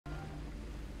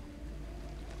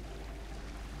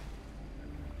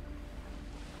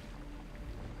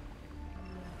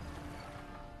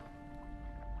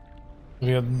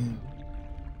We are...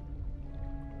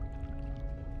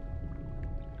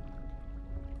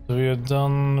 So we are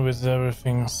done with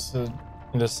everything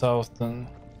in the south then.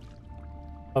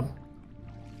 Up.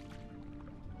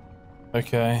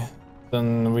 Okay,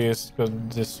 then we just go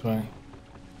this way.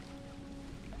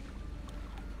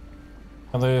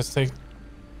 Can't I just take...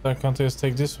 Can't I just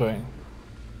take this way?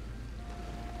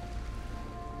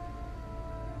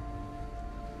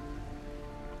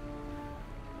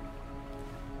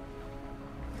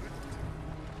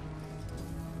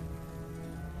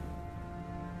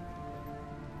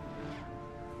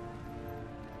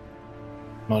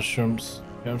 Mushrooms,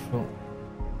 careful.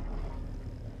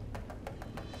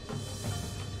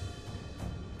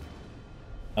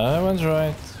 I went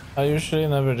right. I usually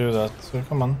never do that, so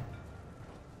come on.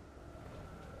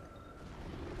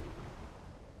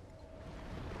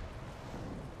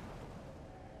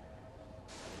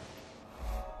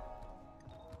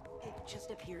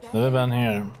 Never been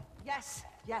here. Yes,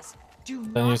 yes. Do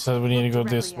Then you said we need to go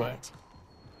this way.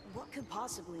 What could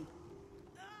possibly?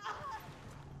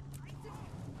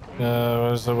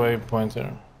 Where's the waypoint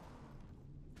here?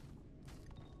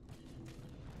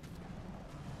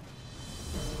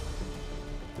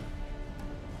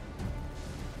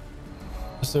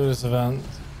 Let's do this event.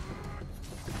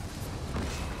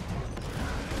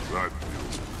 That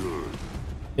feels good.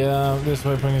 Yeah, this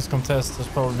waypoint is contested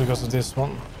probably because of this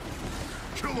one.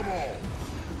 Kill them all.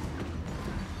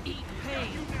 Eat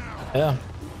pain. Yeah.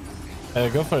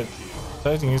 Go for it.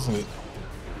 Exciting, isn't it?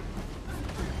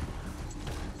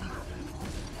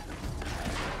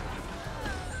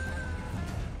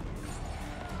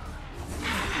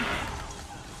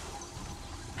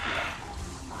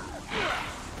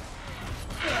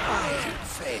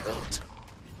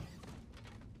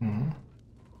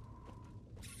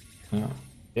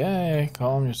 Yeah,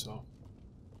 calm yourself.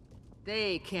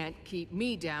 They can't keep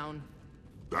me down.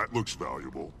 That looks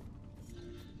valuable.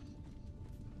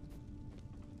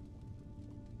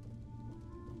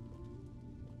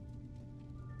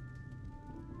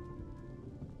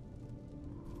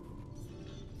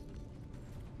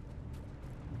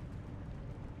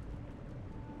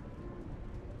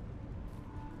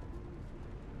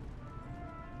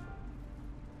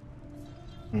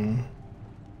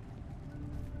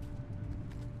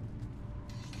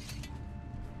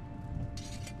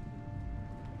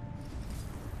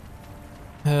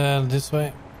 This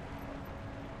way.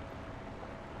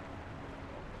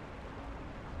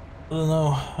 I don't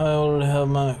know, I already have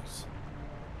max.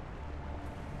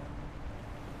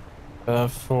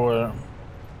 4.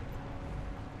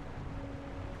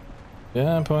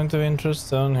 Yeah, point of interest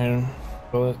down here.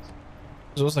 But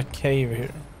there's also a cave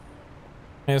here.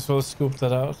 May as well scoop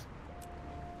that out.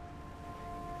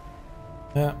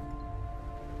 Yeah.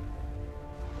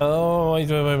 Oh,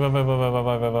 wait.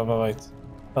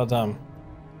 Oh, damn.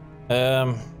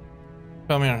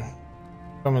 Come here.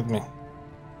 Come with me.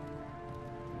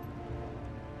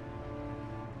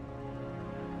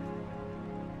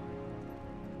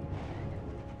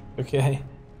 Okay.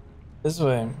 This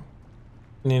way.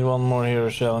 We need one more hero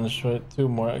challenge, right? 2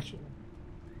 more actually.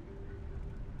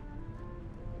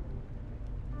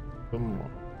 2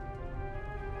 more.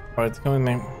 Alright, come with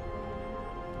me.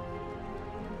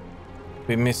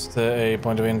 We missed a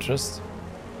point of interest.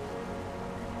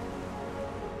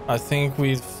 I think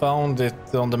we found it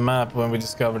on the map when we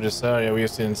discovered this area. We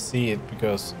just didn't see it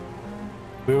because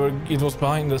it was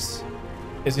behind us.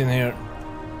 It's in here.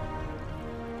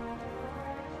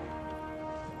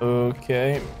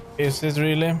 Okay. Is it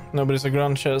really? Nobody's a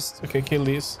ground chest. Okay, kill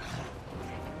these.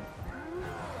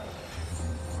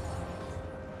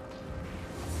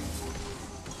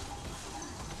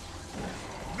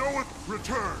 Know it,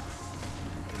 return.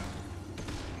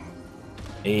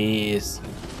 Easy.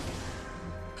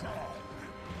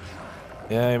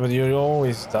 Yeah, but you're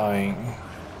always dying.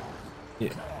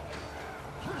 Yeah.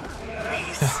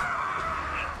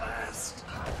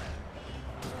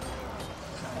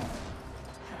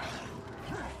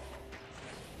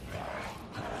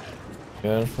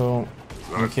 Careful.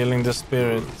 I'm killing the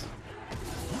spirit.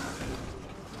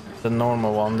 The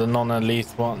normal one, the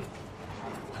non-elite one.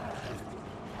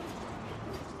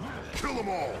 Kill them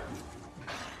all.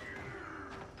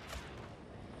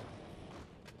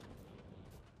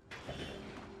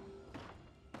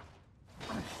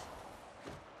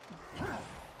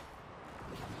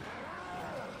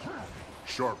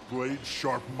 Sharp blade,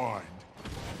 sharp mind.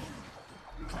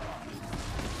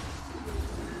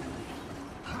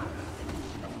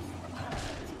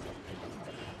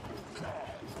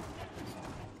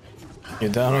 You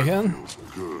down again?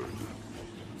 Good.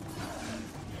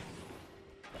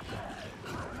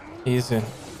 Easy.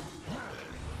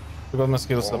 I got my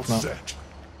skills All up now. set.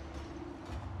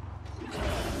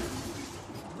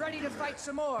 Ready to fight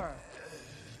some more.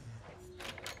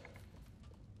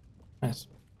 Nice.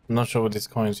 I'm not sure what this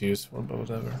coin's used for, but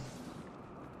whatever.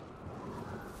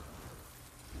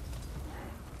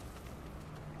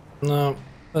 No,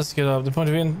 let's get up. The point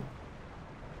of view.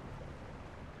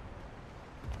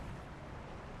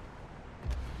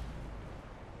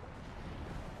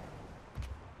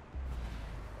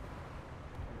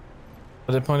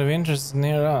 But the point of interest is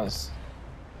near us.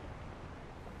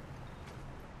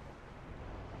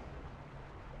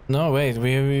 No, wait,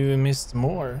 we missed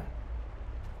more.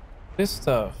 This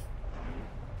stuff.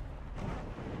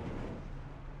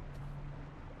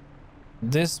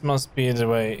 This must be the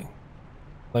way.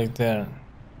 Like there.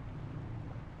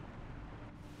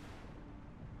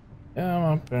 Yeah,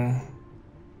 I'm up here.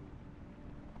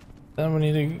 Then we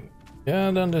need to...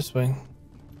 Yeah, down this way.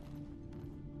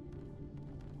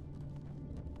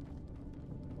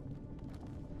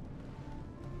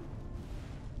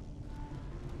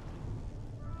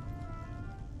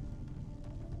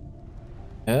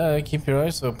 Yeah, keep your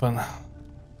eyes open.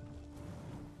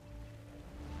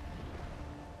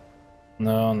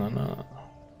 No, no, no.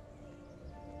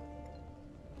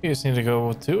 You just need to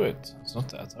go to it. It's not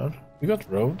that hard. We got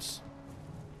roads.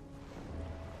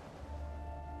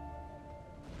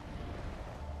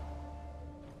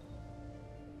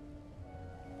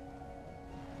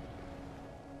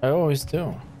 I always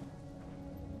do.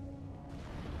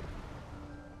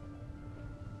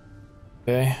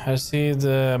 Okay, I see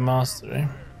the mastery.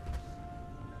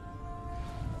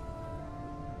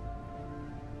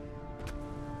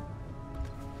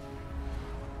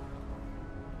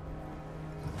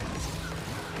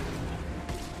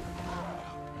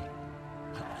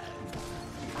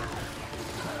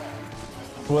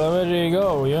 Well, where did you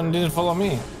go? You didn't follow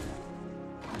me. You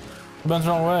went the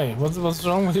wrong way. What's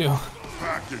wrong with you?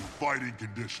 Back in fighting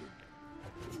condition.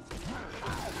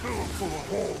 Fill 'em full of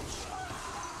holes.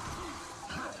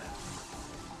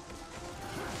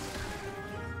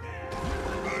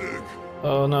 Medic.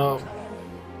 Oh no.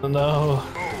 No. Oh,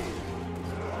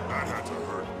 that had to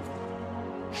hurt.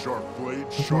 Sharp blade,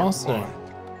 It's sharp monster. mind.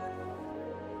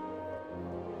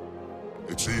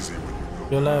 It's easy when you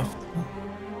go. You left.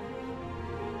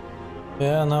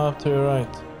 Yeah, now up to your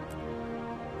right.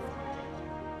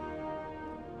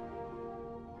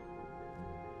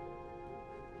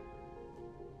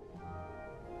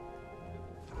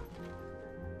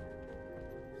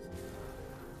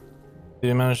 Did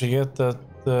you manage to get that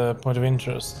point of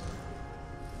interest?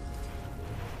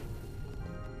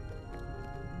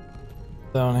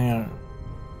 Down here.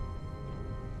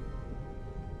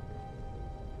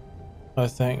 I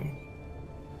think.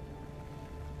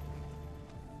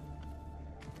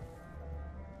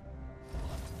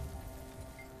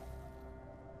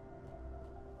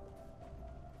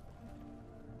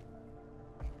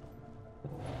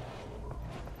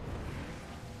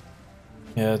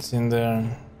 Yeah, it's in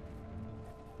there.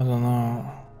 I don't know.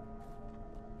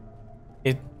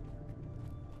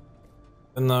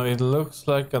 No, it looks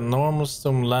like a normal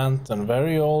stone lantern,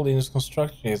 very old in its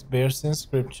construction. It bears the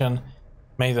inscription,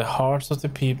 "May the hearts of the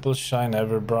people shine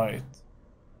ever bright."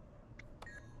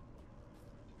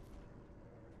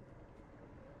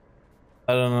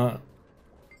 I don't know.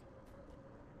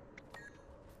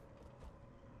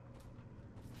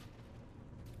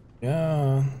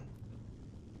 Yeah.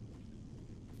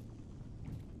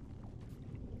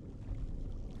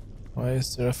 Why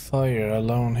is there a fire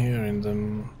alone here in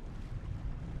the...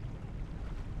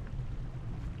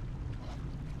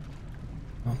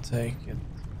 I'll take it.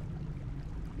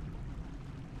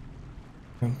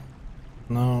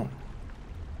 No.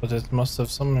 But it must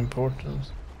have some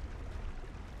importance.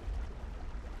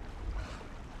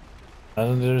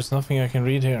 There's nothing I can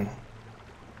read here.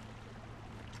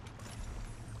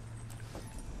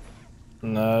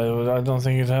 No, I don't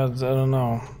think it had... I don't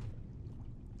know.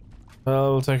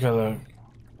 Well, we'll take a look.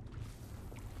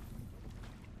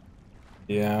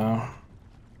 Yeah.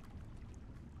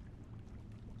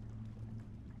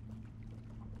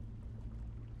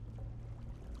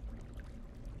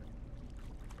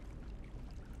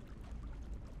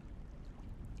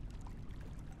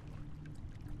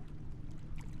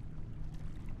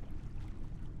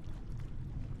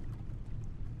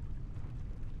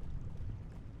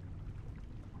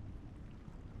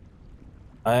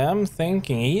 I am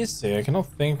thinking easy. I cannot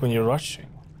think when you're rushing.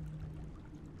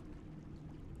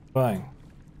 Fine.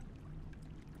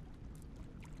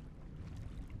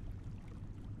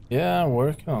 Yeah, I'm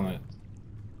working on it.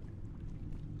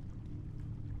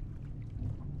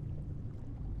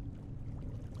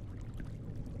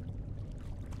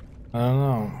 I don't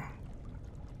know.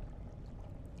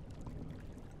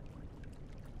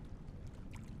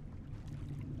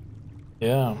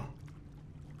 Yeah.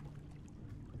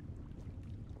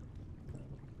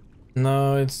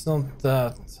 No, it's not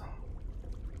that.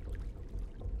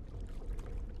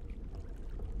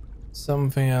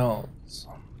 Something else.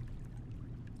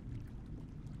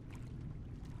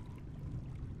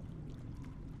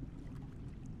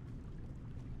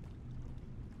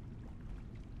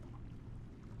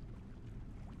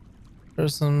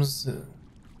 There's some.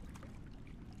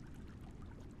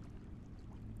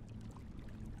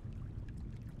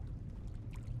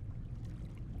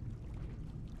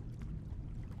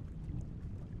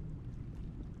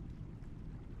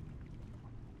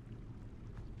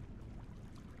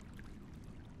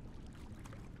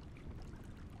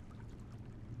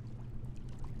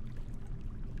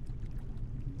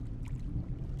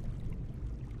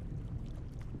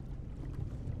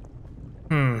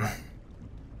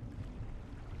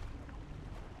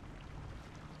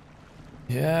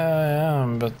 Yeah, I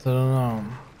am, but I don't know.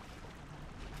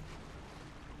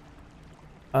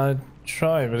 I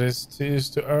try, but it's too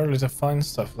early to find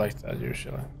stuff like that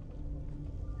usually.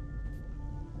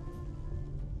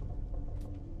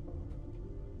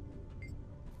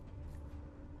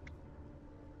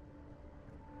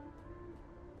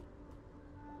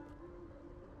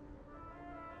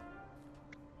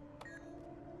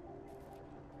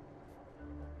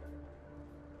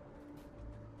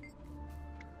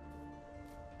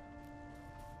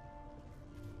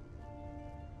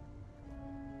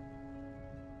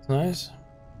 It's nice.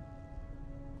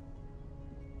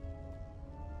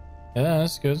 Yeah,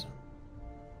 that's good.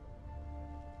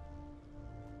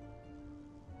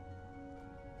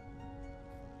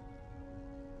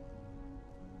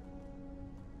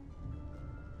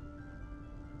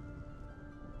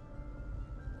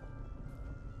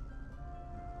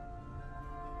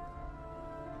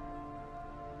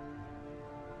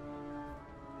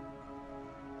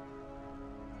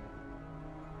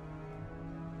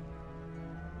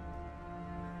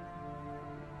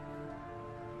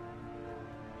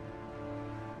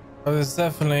 But it's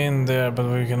definitely in there, but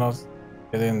we cannot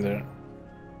get in there.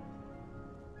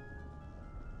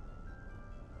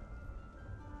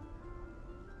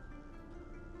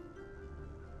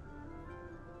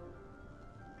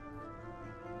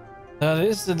 That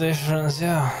is the difference,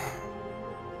 yeah.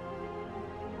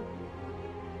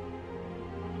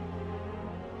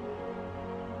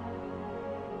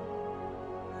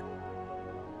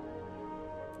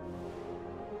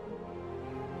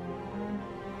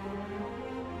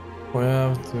 We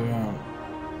have to.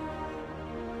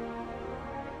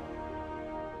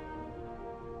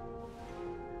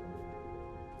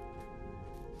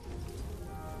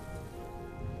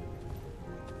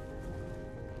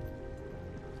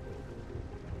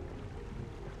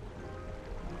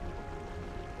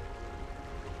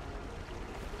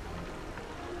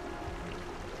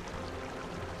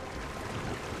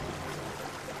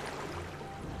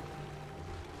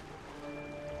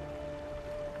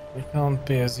 It can't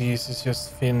be as easy as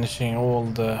just finishing all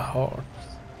the hearts.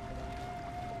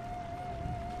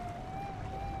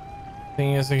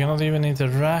 Thing is, I cannot even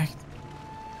interact.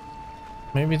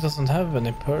 Maybe it doesn't have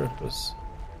any purpose.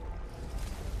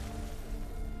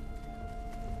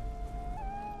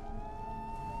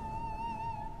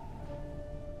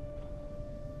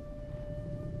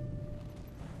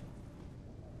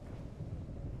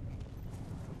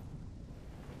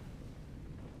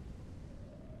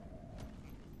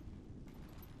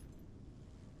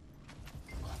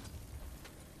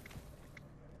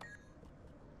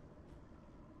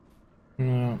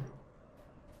 Yeah.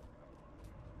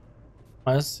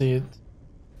 I see it.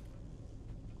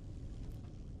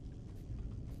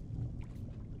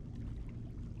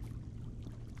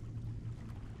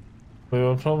 We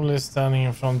were probably standing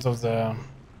in front of the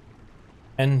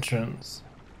entrance.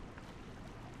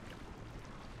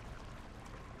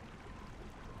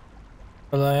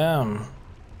 But I am.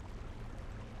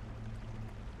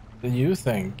 What do you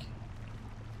think?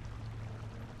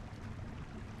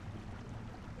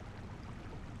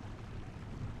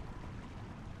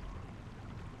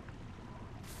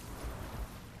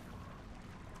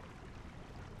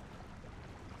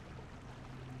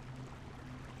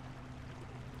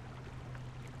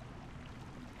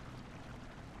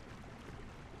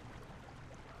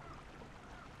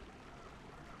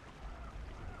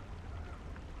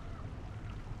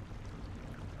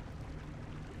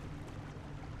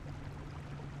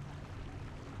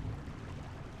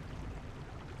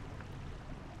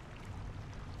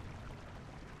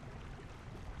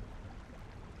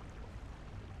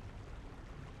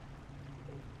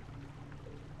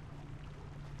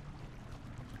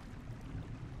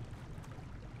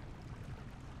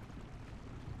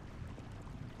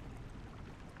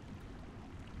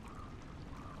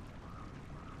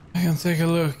 can take a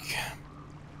look.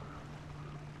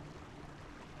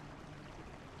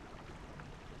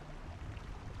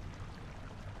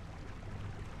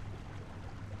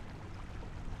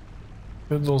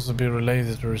 Could also be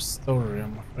related to her story,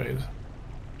 I'm afraid.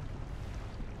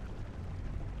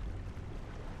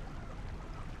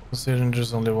 Considering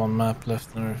there's only one map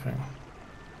left and everything.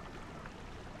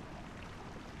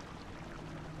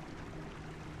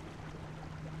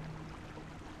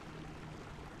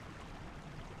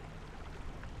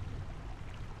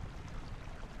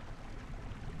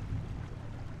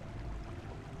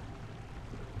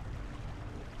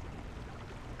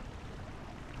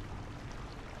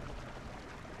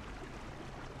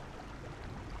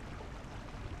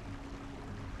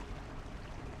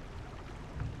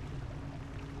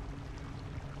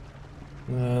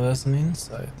 That's an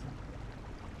insight.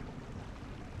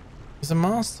 It's a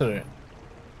monster.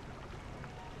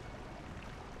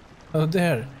 Oh,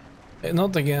 there.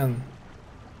 Not again.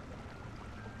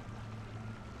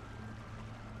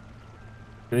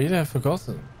 Really, I've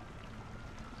forgotten.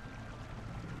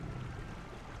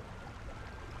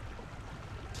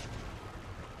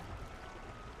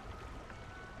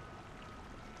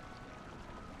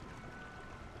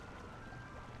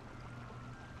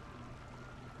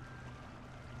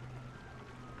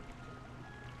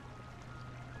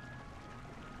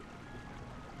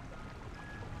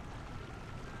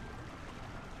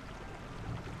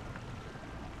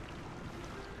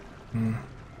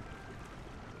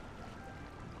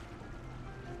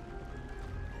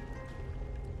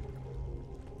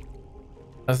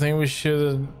 I think we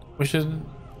should.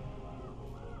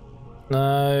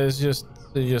 Nah, it's just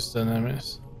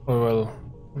enemies. Or well,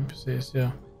 NPCs,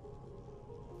 yeah.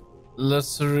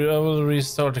 I will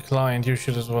restart the client. You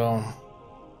should as well.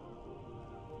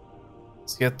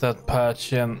 Let's get that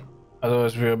patch in.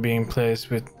 Otherwise, we are being placed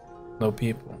with no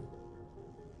people.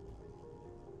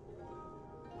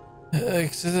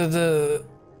 Exited the.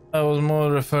 I was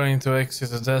more referring to exit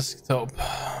the desktop.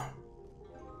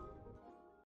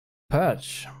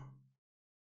 Patch.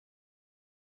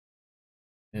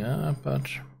 Yeah,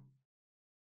 patch.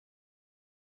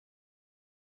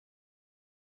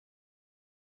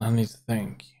 I need to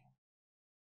think.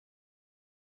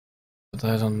 But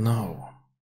I don't know.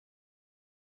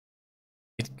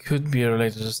 It could be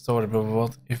related to the story, but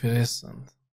what if it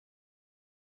isn't?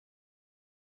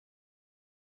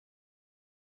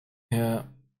 Yeah.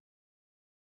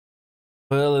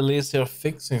 Well, at least they're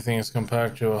fixing things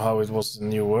compared to how it was in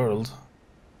New World.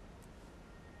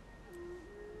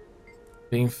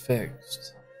 Being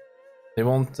fixed. They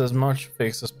want as much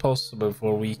fixed as possible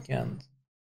for a weekend.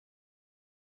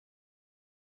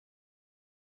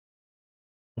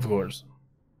 Of course.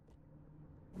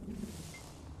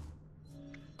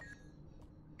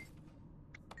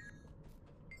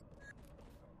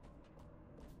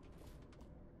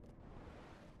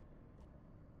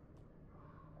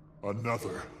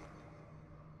 Another.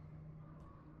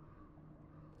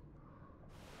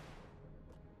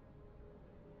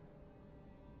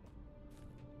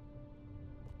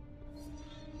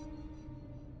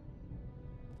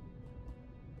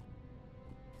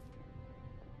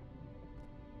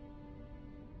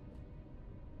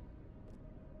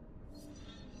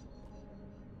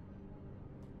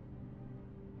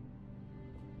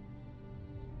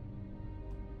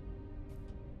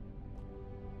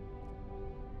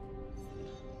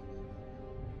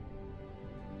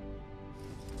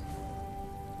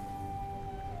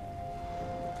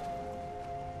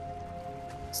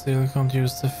 Still can't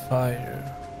use the fire.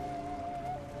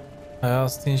 I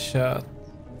asked in chat.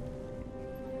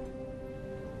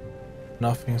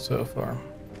 Nothing so far.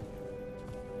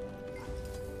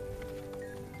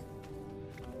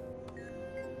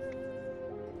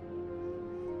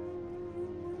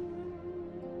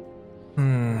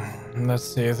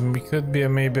 Let's see. It could be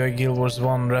maybe a Guild Wars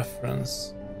 1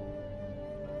 reference.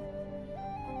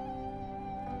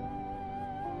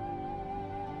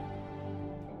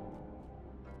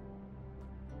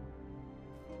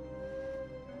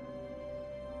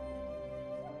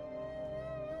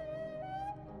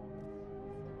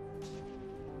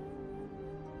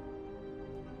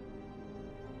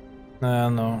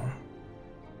 No.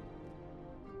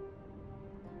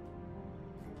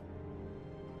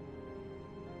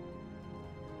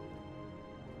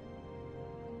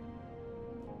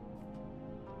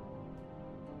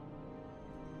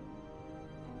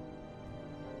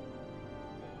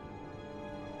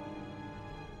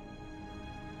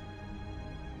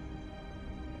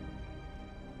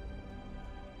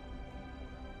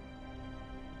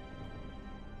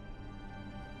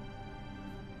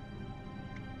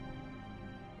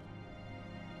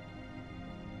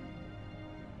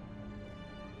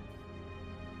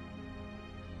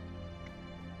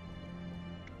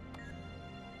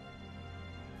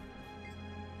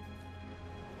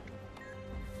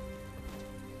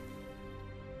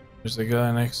 There's a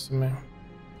guy next to me.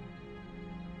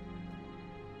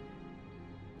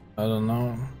 I don't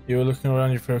know. You're looking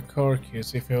around you for a car key,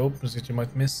 so if he opens it, you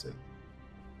might miss it.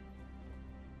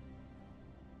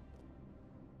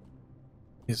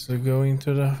 He's going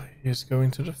to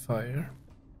the fire.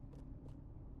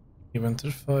 He went to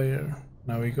the fire.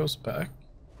 Now he goes back.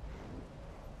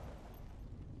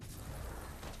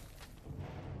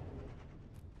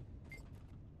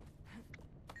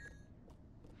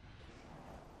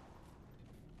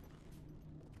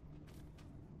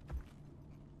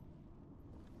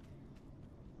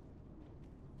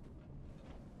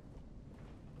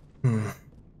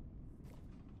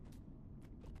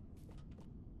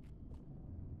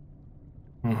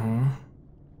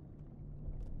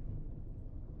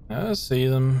 I see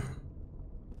them.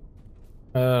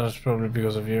 That's probably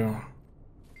because of you.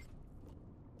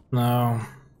 No,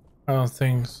 I don't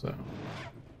think so.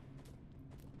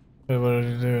 Wait, what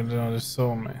did you do? No, they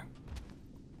saw me.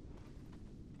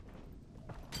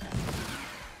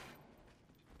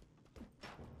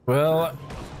 Well,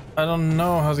 I don't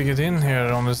know how to get in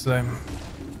here, honestly.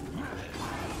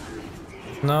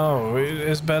 No,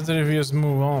 it's better if you just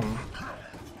move on.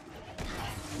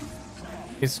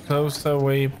 It's close to a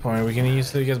waypoint. We can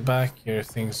easily get back here if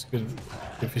things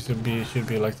if it should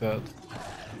be like that.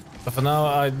 But for now,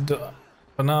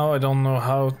 I don't know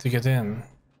how to get in.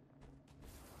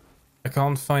 I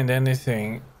can't find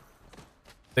anything.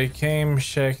 They came,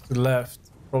 checked,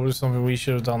 left. Probably something we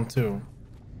should have done too.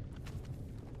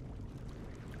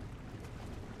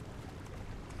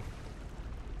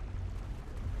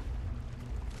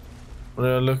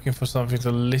 We're looking for something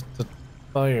to lit the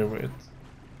fire with.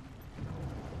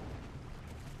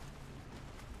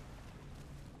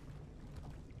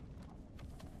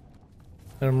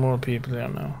 There are more people there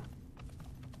now.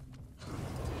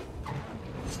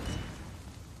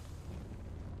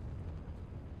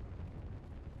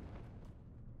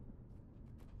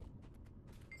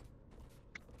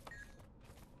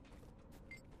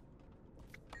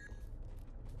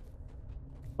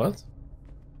 What?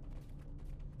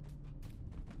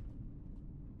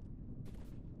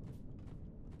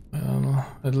 Well,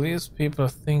 at least people are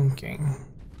thinking.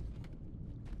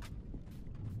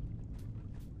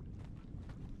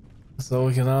 So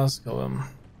we can ask of them.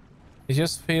 It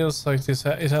just feels like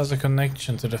it has a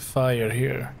connection to the fire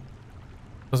here.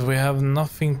 Because we have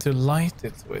nothing to light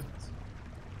it with.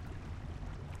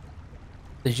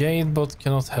 The Jade bot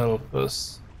cannot help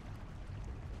us.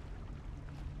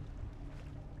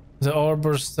 The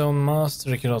Arborstone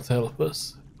Master cannot help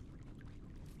us.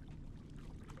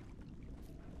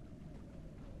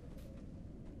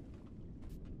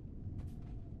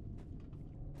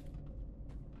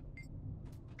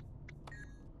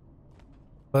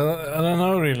 Well, I don't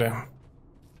know really.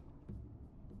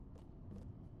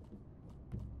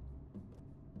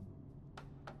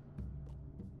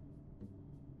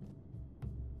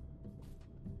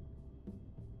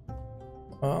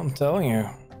 Well, I'm telling you.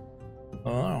 I don't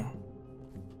know.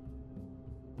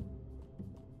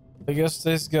 I guess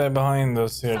this guy behind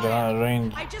us here, the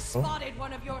range. I just spotted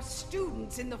one of your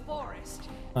students in the forest.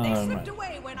 Oh, They never slipped mind.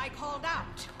 away when I called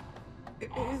out.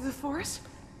 The forest?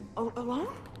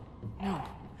 Alone? No.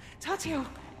 Tatio!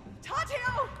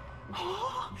 Tatio!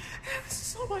 Oh, this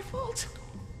is all my fault.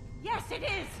 Yes, it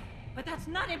is. But that's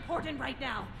not important right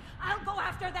now. I'll go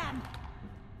after them.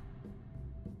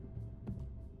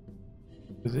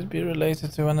 Could it be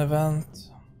related to an event?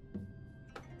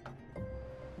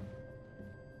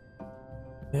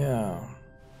 Yeah.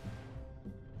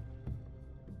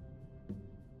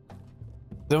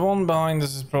 The one behind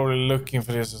us is probably looking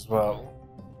for this as well.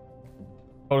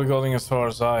 Probably going as far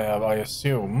as I have, I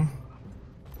assume.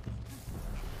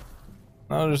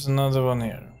 Now there's another one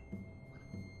here.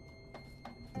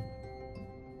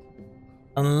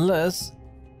 Unless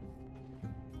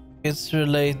it's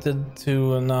related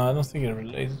to... no, I don't think it's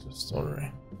related to a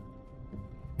story.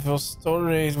 If it was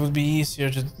story, it would be easier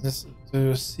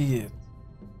to see it.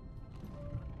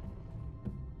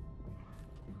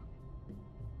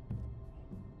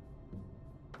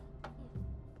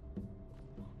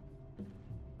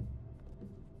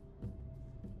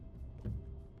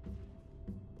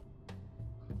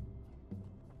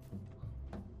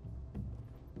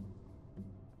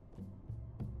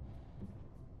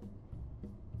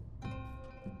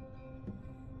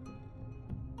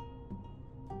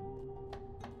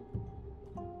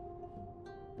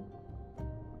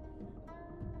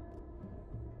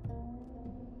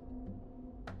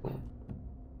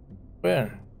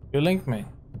 Where? You linked me.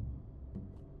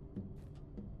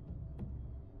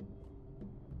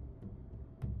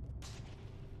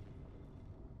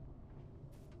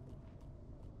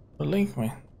 You linked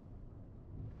me.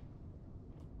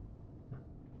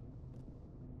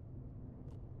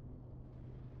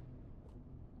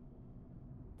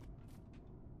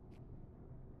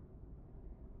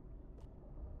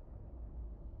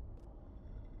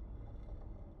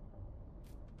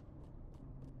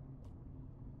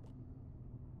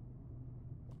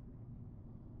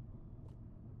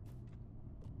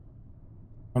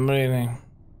 I'm reading.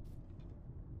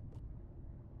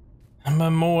 A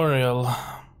memorial.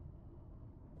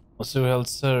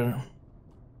 Sir.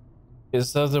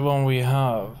 Is that the one we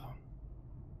have?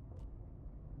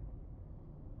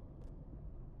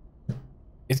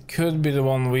 It could be the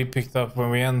one we picked up when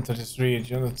we entered this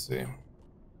region. Let's see.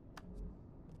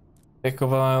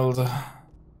 Echovald.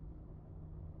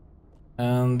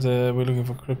 And we're looking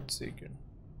for Crypt Seeker.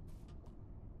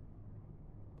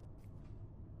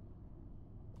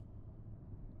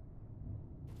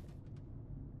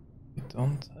 We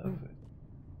don't have it.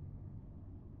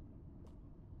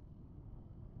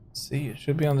 C, it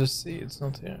should be under C, it's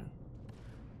not here.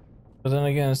 But then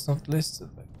again, it's not listed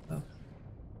like that.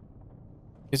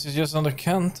 Is it just under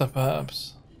Kanta,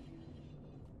 perhaps?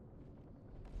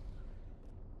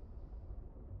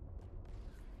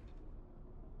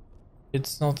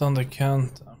 It's not under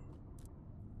Kanta.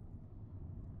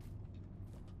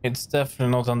 It's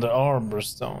definitely not under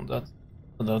Arborstone. That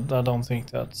I don't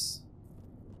think that's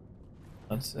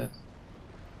it.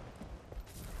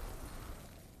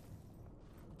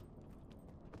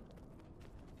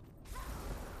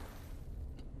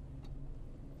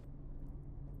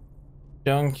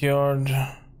 Junkyard.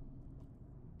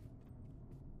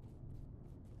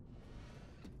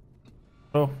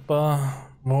 Roppa,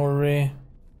 Mori,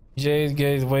 Jade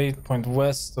Gate waypoint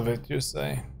west of it, you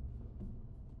say?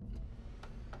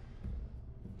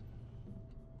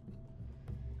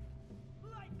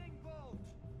 Lightning bolt.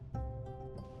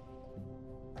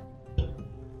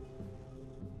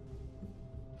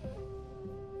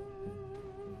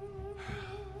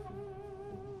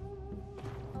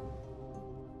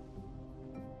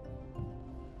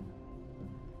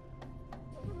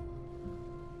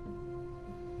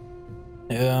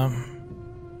 Yeah.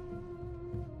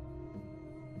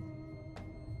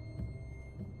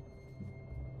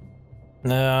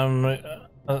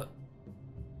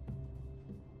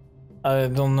 I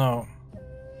don't know.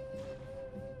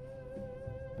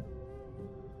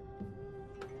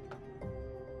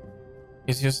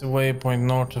 It's just a waypoint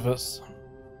north of us.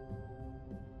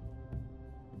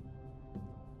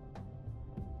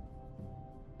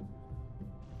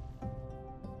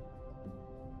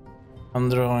 I'm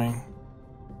drawing.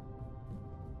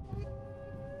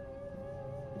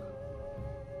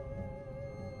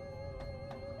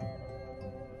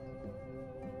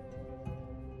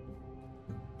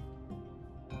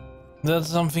 That's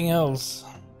something else.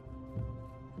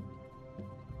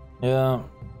 Yeah.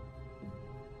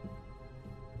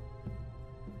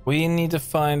 We need to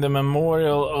find the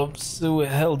memorial of Sue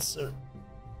Helzer.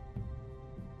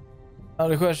 Now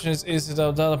the question is it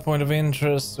a data point of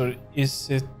interest or is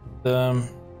it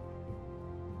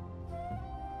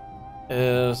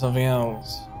something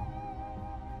else?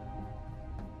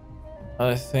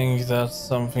 I think that's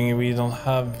something we don't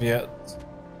have yet.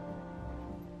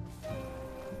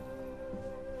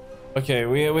 Okay,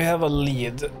 we have a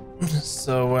lead,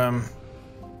 so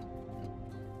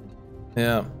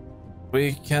yeah,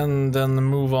 we can then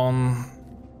move on,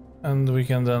 and we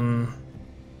can then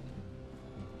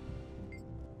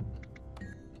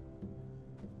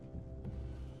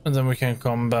we can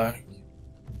come back.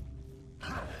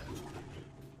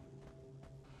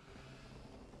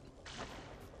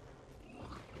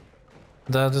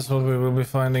 That is what we will be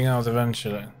finding out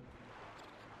eventually.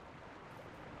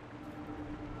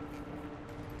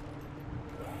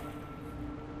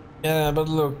 Yeah, but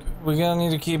look, we're gonna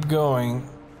need to keep going.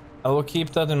 I will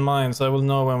keep that in mind so I will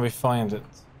know when we find it.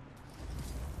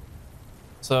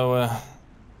 So,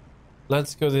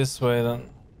 let's go this way then.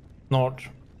 North.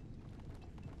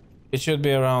 It should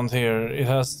be around here. It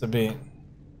has to be.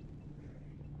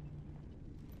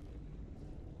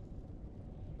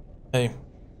 Hey.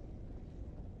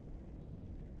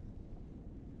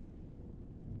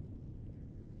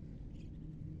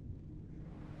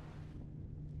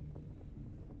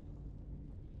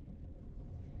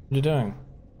 What are you doing?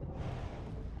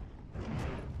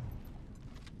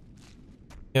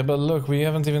 Yeah, but look, we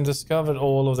haven't even discovered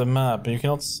all of the map, and you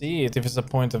cannot see it if it's a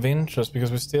point of interest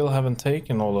because we still haven't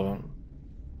taken all of them.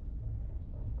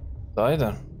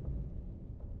 Either.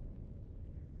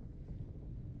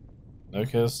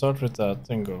 Okay, let's start with that,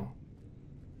 then go.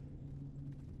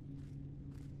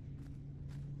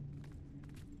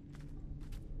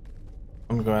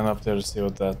 I'm going up there to see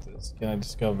what that is. Can I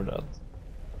discover that?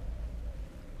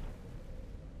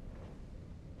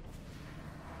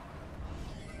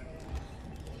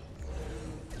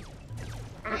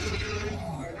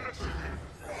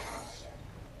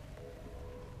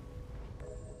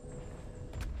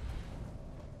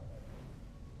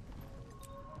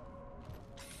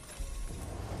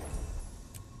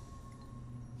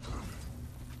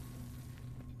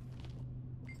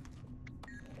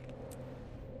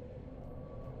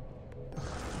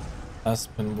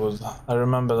 Aspenwood. I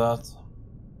remember that.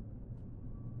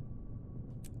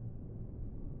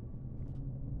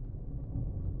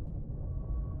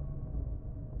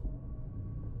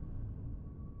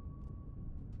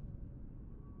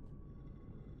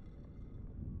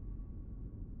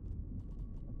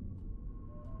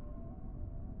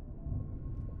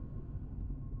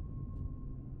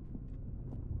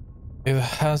 It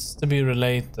has to be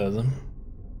related.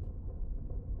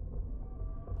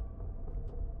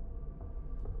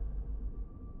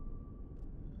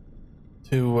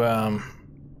 To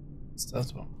what's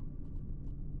that one?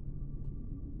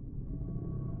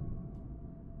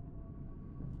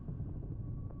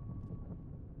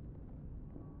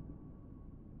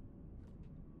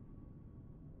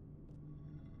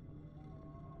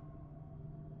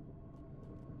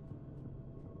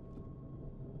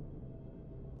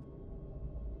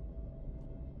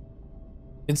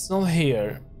 It's not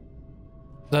here.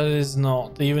 That is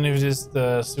not, even if it is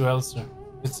the Suelster.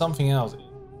 It's something else.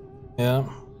 Yeah.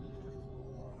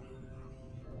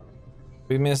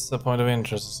 We missed the point of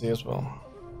interest to see as well.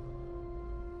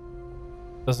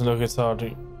 Doesn't look it's hard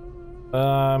to...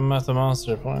 I'm at the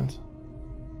monster point.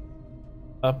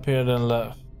 Up here then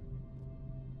left.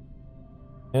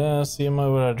 Yeah, see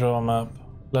where I draw a map.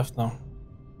 Left now.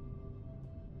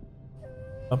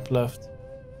 Up left.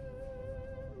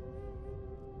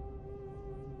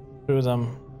 Through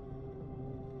them.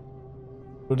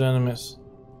 Through the enemies.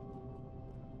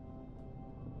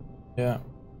 Yeah.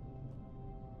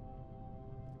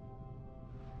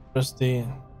 Press D.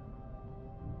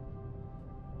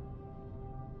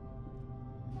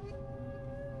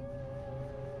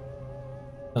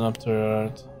 And up to the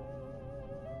right.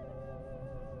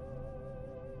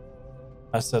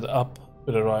 I said up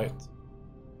to the right.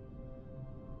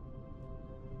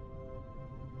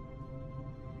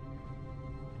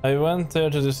 I went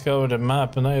there to discover the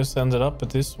map and I just ended up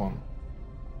at this one.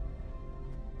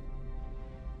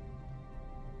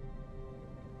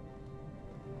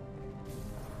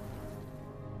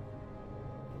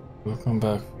 We'll come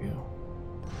back for you.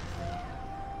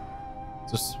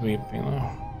 Just sweeping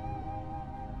now.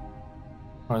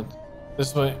 Right,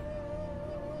 this way.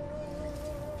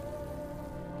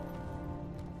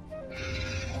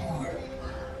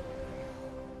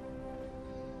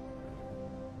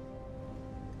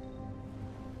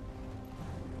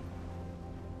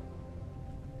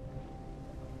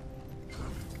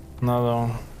 Another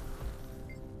one.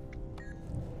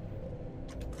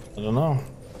 I don't know.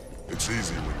 It's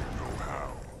easy when you know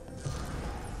how.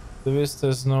 The vista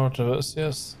is north of us,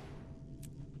 yes.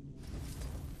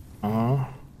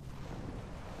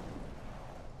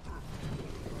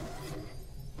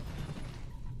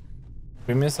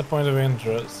 We missed a point of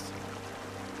interest.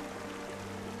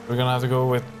 We're gonna have to go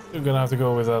with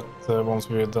that once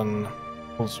we've done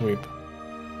full sweep.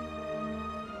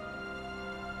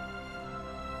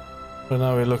 But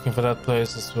now we're looking for that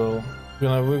place as well.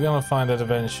 We're gonna find it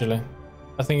eventually.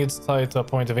 I think it's tied to a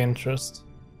point of interest.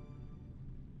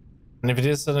 And if it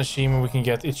is an achievement we can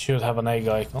get, it should have an egg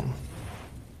icon.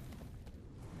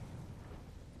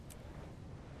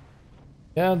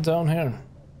 Yeah, down here.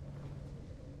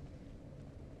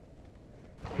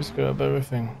 Just grab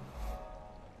everything.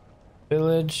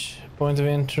 Village, point of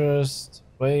interest,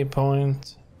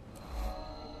 waypoint.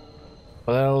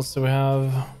 What else do we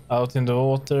have? Out in the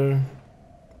water.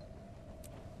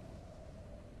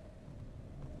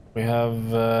 We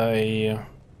have a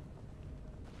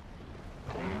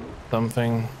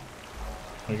something.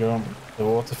 There we go. The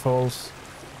waterfalls.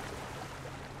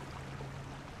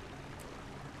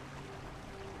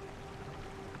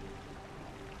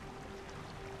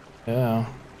 Yeah.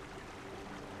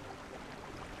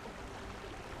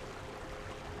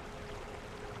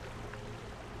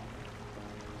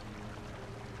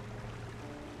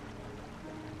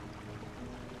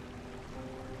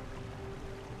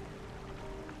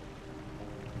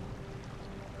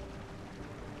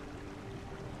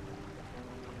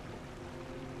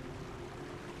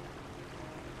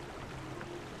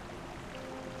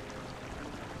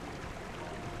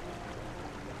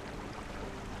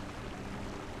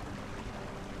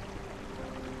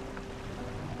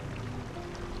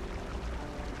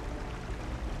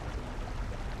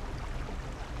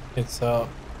 It's up.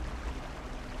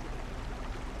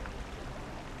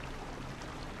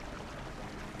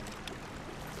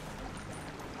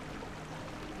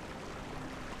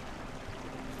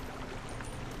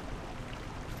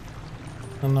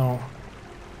 I know.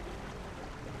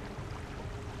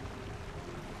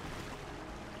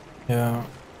 Yeah.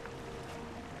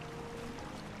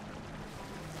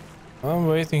 I'm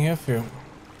waiting here for you.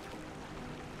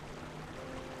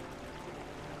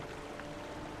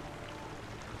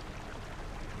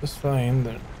 Just fly in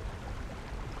there.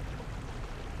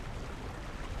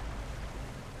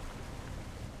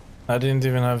 I didn't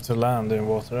even have to land in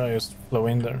water, I just flew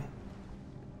in there.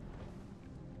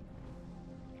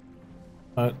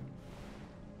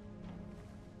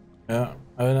 Yeah,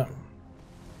 I know.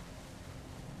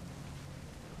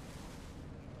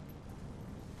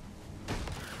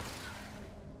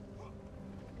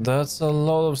 That's a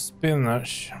lot of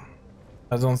spinach.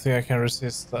 I don't think I can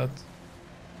resist that.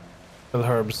 Well,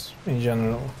 herbs in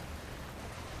general.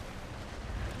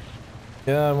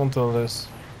 Yeah, I want all this.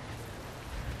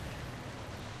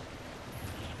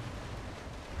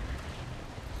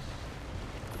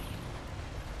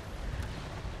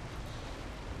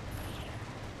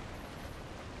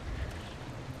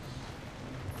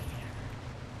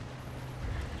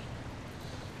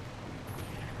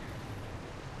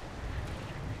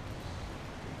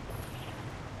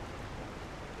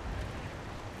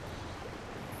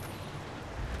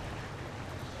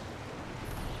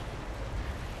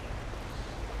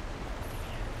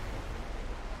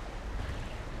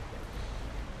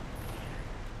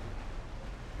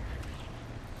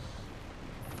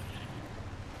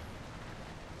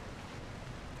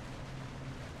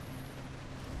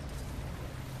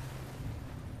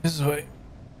 This way.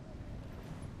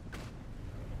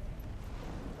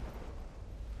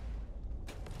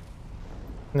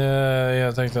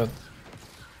 Yeah, take that.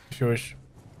 If you wish.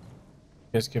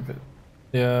 Yeah, skip it.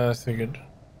 Yeah, I figured.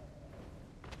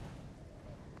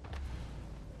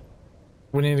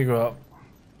 We need to go up.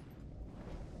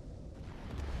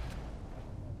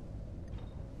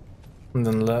 And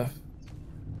then left.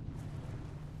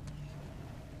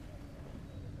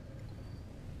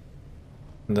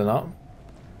 And then up.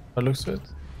 That looks good.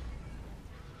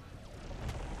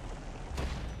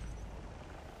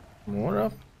 More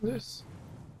up this.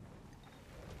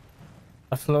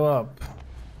 I flew up.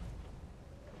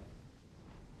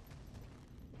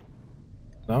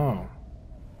 No.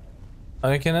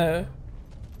 I can.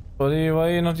 Why are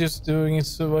you not just doing it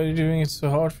so? Why are you doing it so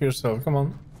hard for yourself? Come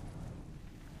on.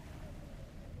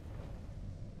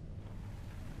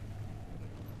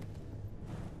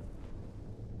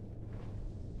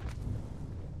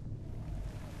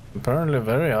 Apparently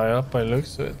very high up by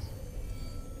looks of it.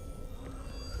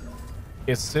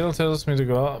 It still tells me to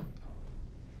go up.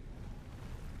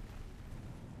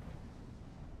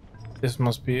 This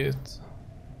must be it.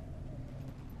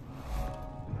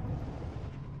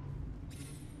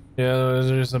 Yeah,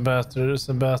 there's a battery. There's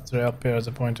a battery up here at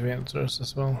the point of interest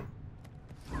as well.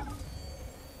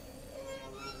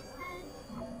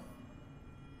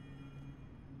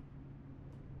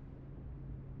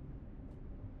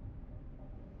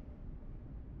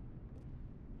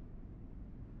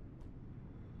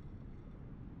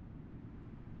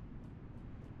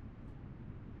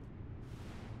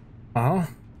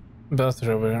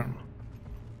 Battery over here.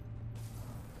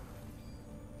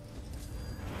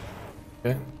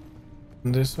 Okay,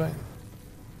 this way.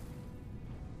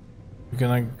 We're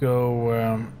gonna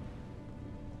go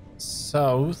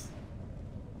south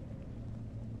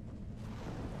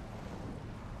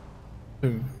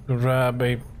to grab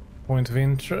a point of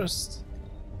interest.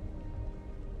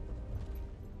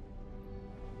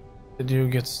 Did you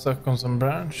get stuck on some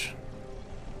branch?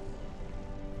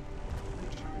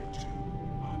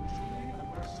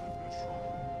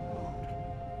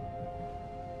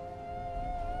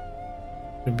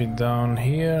 Could be down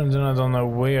here, and then I don't know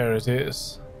where it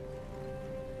is.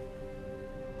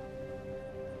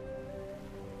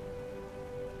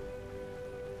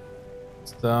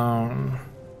 It's down.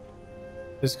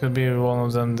 This could be one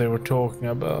of them they were talking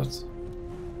about.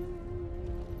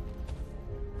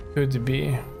 Could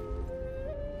be.